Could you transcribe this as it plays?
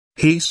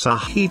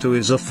Hisahito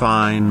is a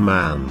fine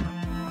man.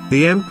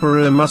 The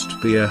emperor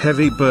must be a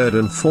heavy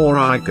burden for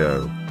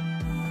Igo.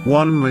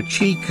 1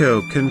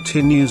 Machiko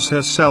continues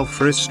her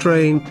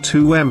self-restraint.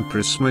 2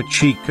 Empress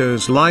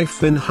Machiko's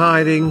life in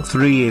hiding.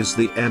 3 Is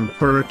the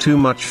emperor too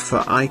much for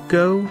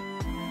Igo?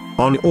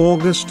 On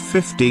August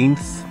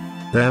 15th,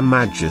 Their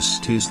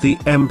Majesties the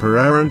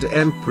Emperor and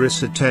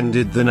Empress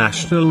attended the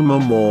National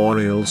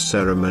Memorial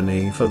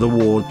Ceremony for the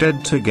war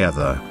dead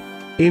together.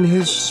 In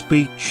his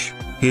speech,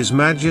 His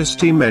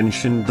Majesty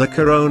mentioned the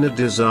Corona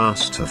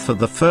disaster for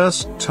the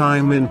first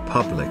time in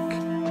public.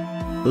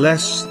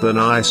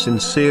 I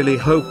sincerely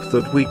hope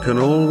that we can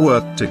all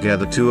work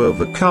together to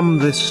overcome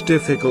this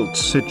difficult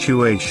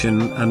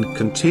situation and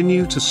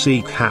continue to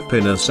seek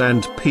happiness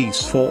and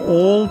peace for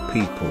all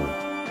people.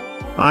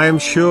 I am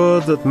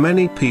sure that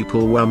many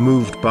people were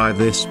moved by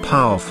this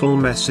powerful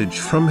message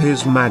from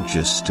His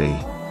Majesty.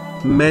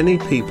 Many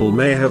people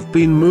may have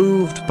been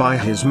moved by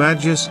His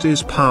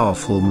Majesty's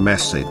powerful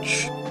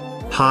message.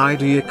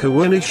 Hisahito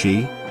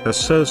Onishi,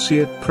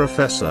 Associate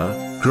Professor,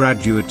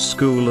 Graduate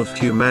School of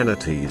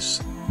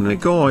Humanities,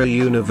 Nagoya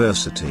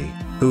University,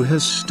 who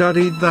has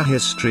studied the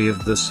history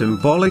of the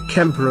symbolic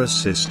emperor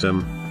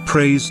system,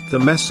 praised the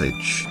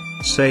message,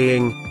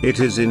 saying, "It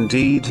is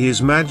indeed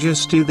His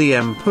Majesty the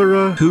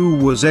Emperor who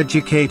was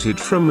educated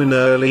from an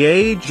early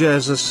age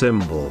as a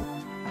symbol."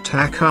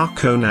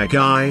 Takako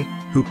Nagai,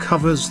 who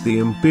covers the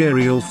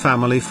Imperial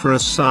family for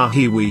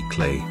Asahi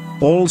Weekly,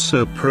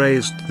 also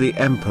praised the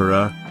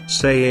Emperor,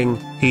 saying,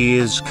 "He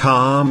is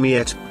calm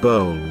yet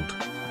bold.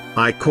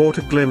 I caught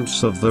a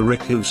glimpse of the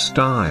Riku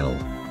style."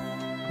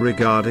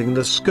 Regarding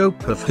the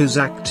scope of his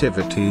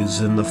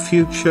activities in the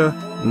future,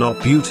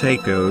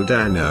 Nobutake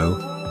Dano,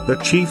 the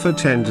chief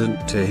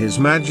attendant to His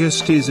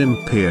Majesty's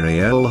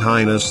Imperial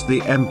Highness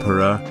the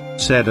Emperor,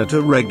 said at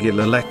a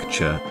regular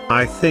lecture,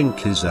 "I think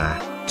his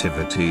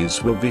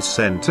activities will be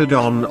centered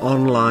on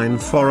online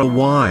for a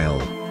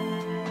while."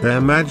 Their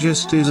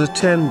Majesties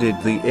attended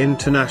the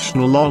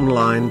International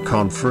Online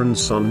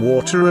Conference on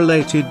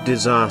Water-Related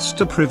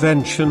Disaster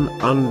Prevention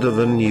under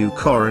the new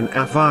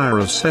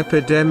coronavirus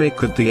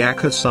epidemic at the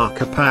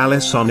Akasaka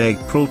Palace on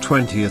April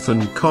 20th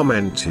and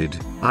commented,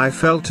 "I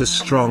felt a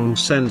strong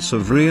sense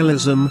of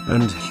realism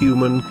and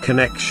human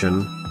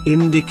connection,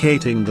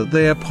 indicating that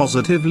they are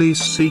positively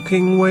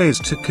seeking ways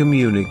to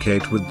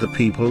communicate with the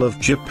people of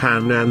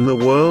Japan and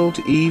the world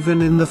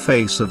even in the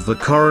face of the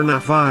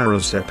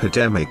coronavirus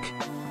epidemic."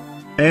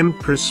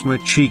 Empress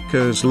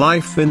Machiko's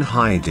life in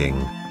hiding.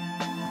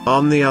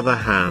 On the other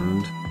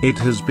hand, it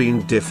has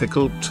been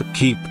difficult to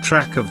keep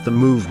track of the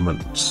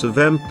movements of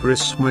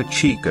Empress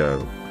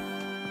Machiko.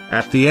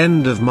 At the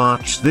end of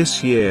March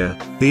this year,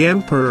 the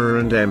Emperor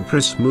and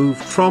Empress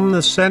moved from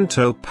the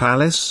Sento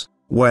Palace,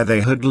 where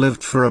they had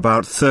lived for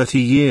about 30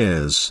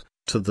 years,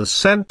 to the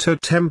Sento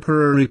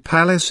Temporary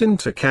Palace in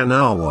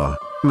Takanawa,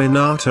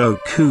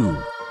 Minato-ku.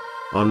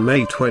 On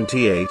May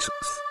 28th,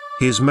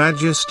 His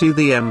Majesty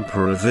the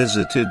Emperor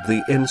visited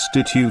the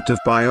Institute of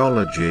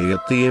Biology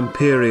at the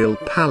Imperial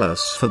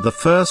Palace for the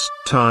first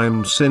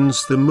time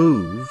since the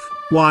move,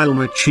 while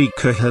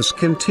Machiko has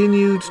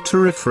continued to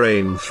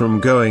refrain from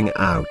going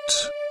out,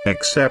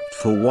 except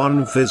for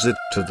one visit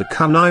to the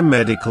Kunai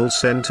Medical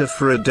Center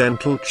for a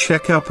dental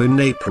checkup in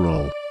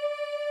April.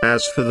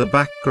 As for the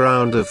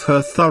background of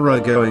her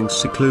thoroughgoing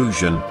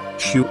seclusion,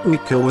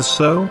 Shuiko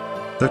Waso,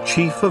 the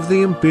chief of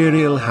the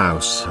Imperial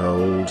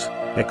household,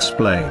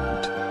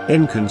 explained,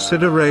 in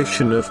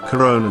consideration of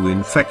corona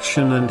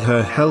infection and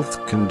her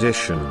health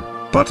condition,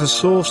 but a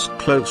source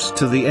close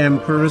to the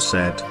Emperor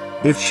said,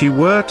 if she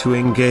were to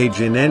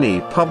engage in any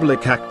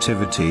public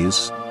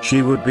activities,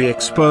 she would be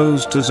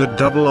exposed as a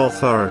double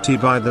authority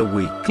by the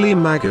weekly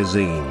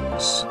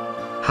magazines.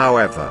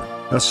 However,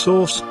 a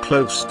source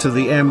close to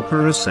the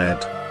Emperor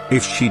said,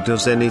 if she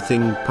does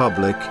anything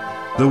public,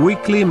 the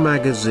weekly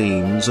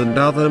magazines and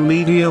other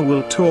media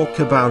will talk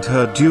about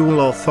her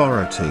dual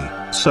authority,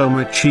 so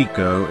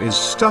Machiko is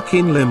stuck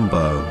in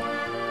limbo.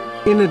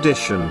 In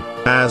addition,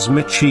 as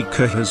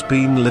Machiko has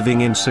been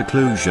living in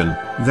seclusion,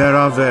 there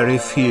are very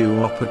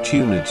few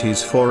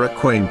opportunities for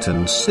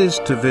acquaintances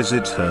to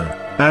visit her,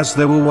 as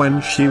there were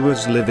when she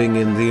was living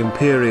in the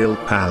Imperial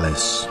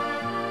Palace.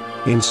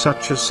 In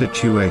such a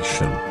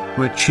situation,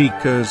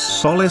 Machiko's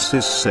solace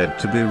is said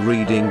to be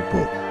reading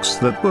books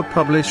that were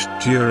published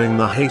during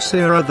the Heisei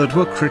era that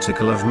were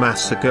critical of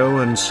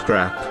Masako and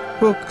scrap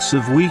books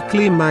of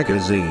weekly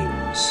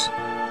magazines.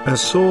 A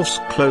source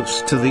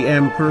close to the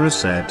Emperor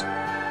said,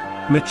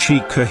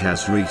 Machiko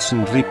has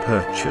recently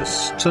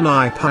purchased an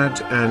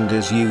iPad and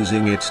is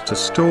using it to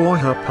store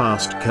her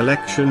past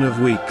collection of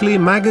weekly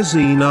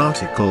magazine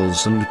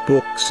articles and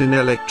books in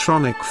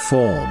electronic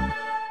form.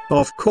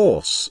 Of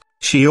course,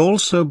 she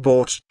also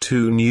bought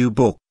 2 new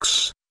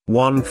books,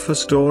 one for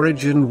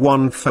storage and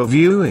one for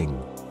viewing.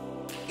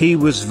 He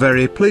was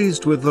very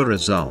pleased with the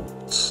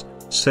results,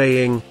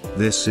 saying,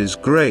 "This is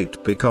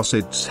great because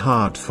it's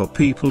hard for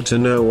people to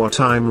know what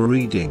I'm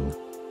reading."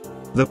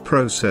 The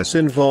process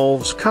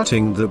involves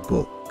cutting the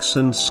books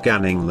and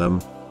scanning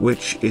them,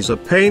 which is a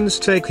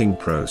painstaking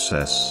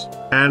process.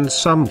 and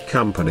some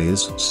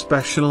companies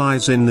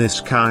specialize in this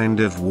kind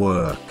of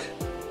work.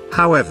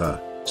 However,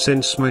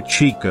 since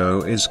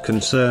Machiko is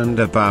concerned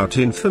about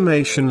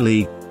information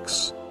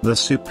leaks, the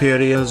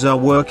superiors are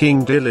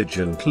working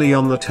diligently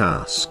on the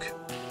task.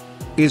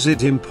 Is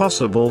it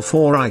impossible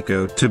for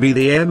Aiko to be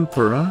the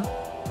emperor?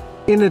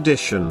 In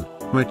addition,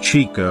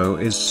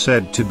 Machiko is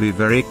said to be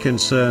very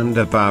concerned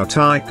about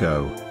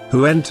Aiko,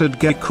 who entered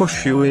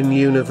Gekushu in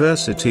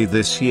university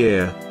this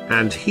year,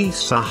 and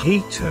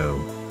Hisahito,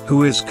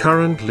 who is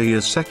currently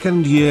a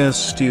second-year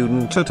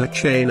student at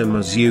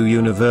Achinamazu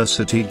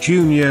University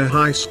Junior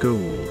High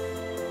School.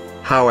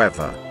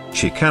 However,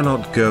 she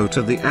cannot go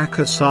to the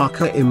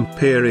Akasaka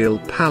Imperial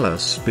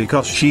Palace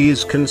because she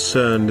is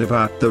concerned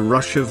about the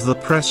rush of the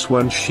press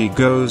when she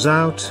goes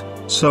out,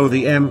 so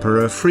the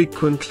Emperor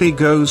frequently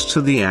goes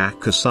to the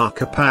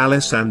Akasaka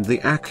Palace and the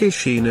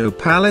Akishino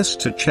Palace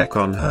to check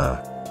on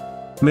her.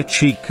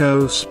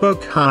 Machiko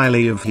spoke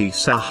highly of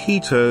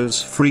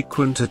Hisahito's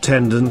frequent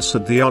attendance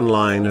at the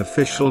online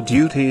official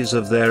duties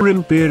of their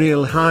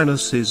Imperial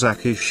Highnesses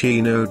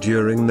Akishino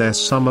during their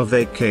summer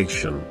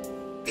vacation.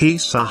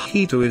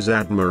 Hisahito is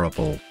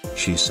admirable,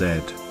 she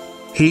said.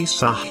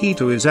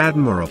 Hisahito is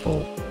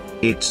admirable.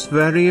 It's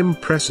very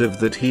impressive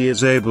that he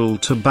is able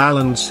to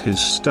balance his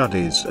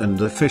studies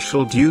and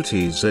official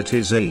duties at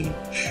his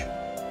age.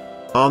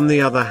 On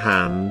the other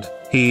hand,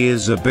 he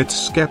is a bit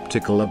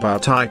skeptical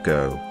about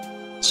Aiko,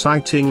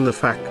 citing the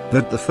fact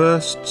that the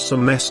first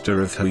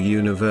semester of her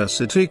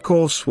university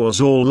course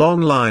was all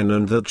online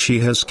and that she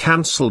has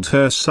cancelled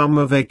her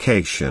summer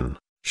vacation.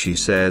 She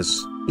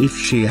says, if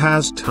she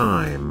has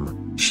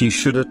time, she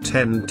should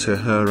attend to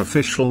her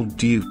official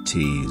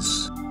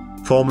duties.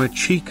 For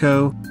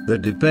Machiko, the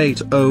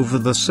debate over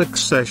the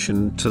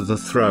succession to the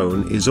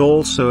throne is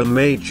also a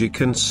major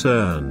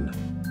concern.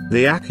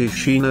 The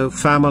Akishino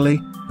family,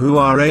 who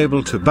are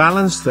able to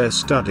balance their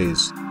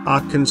studies,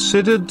 are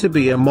considered to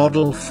be a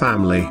model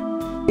family.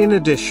 In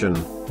addition,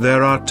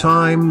 there are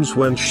times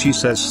when she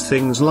says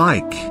things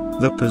like,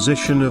 the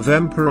position of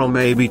emperor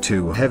may be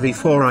too heavy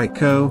for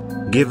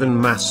Aiko, given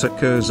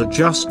Masako's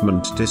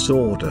adjustment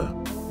disorder.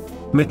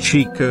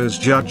 Machiko's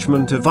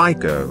judgment of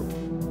Aiko.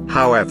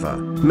 However,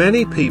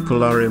 many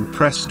people are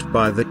impressed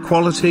by the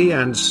quality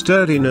and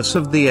sturdiness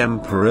of the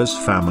emperor's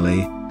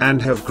family,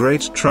 and have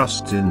great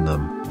trust in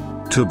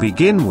them. To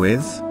begin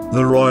with,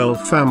 the royal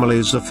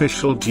family's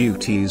official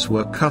duties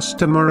were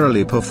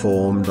customarily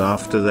performed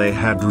after they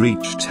had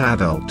reached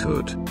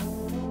adulthood.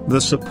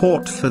 The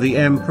support for the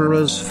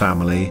emperor's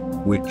family,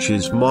 which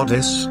is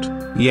modest,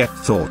 yet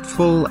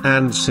thoughtful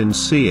and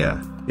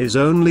sincere, is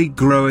only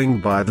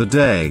growing by the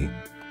day.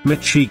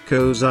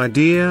 Machiko's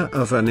idea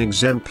of an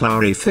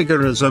exemplary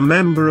figure as a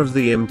member of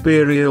the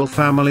imperial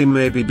family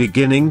may be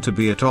beginning to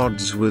be at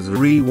odds with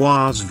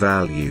Riwa's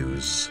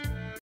values.